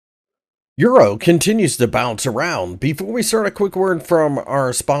Euro continues to bounce around. Before we start, a quick word from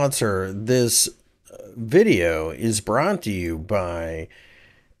our sponsor. This video is brought to you by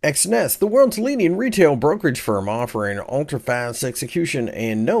XNS, the world's leading retail brokerage firm offering ultra-fast execution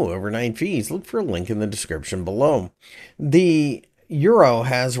and no overnight fees. Look for a link in the description below. The euro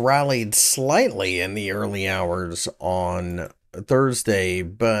has rallied slightly in the early hours on Thursday,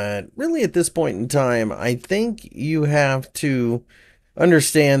 but really at this point in time, I think you have to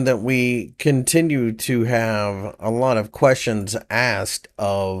understand that we continue to have a lot of questions asked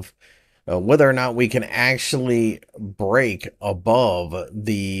of whether or not we can actually break above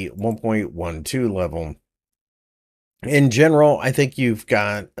the 1.12 level. In general, I think you've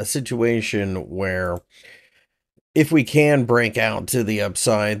got a situation where if we can break out to the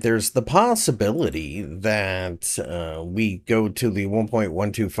upside, there's the possibility that we go to the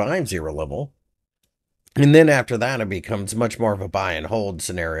 1.1250 level. And then after that, it becomes much more of a buy and hold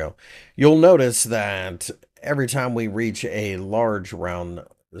scenario. You'll notice that every time we reach a large round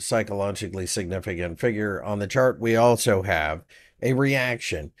psychologically significant figure on the chart, we also have a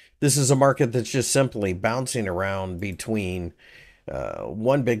reaction. This is a market that's just simply bouncing around between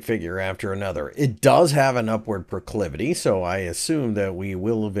one big figure after another. It does have an upward proclivity, so I assume that we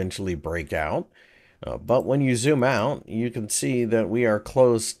will eventually break out. But when you zoom out, you can see that we are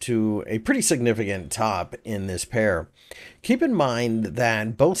close to a pretty significant top in this pair. Keep in mind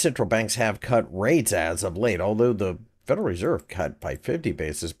that both central banks have cut rates as of late, although the Federal Reserve cut by 50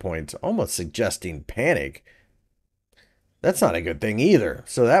 basis points, almost suggesting panic. That's not a good thing either.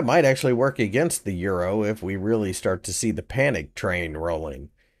 So that might actually work against the euro if we really start to see the panic train rolling.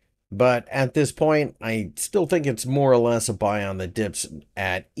 But at this point, I still think it's more or less a buy on the dips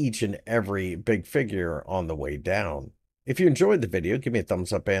at each and every big figure on the way down. If you enjoyed the video, give me a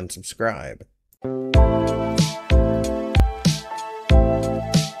thumbs up and subscribe.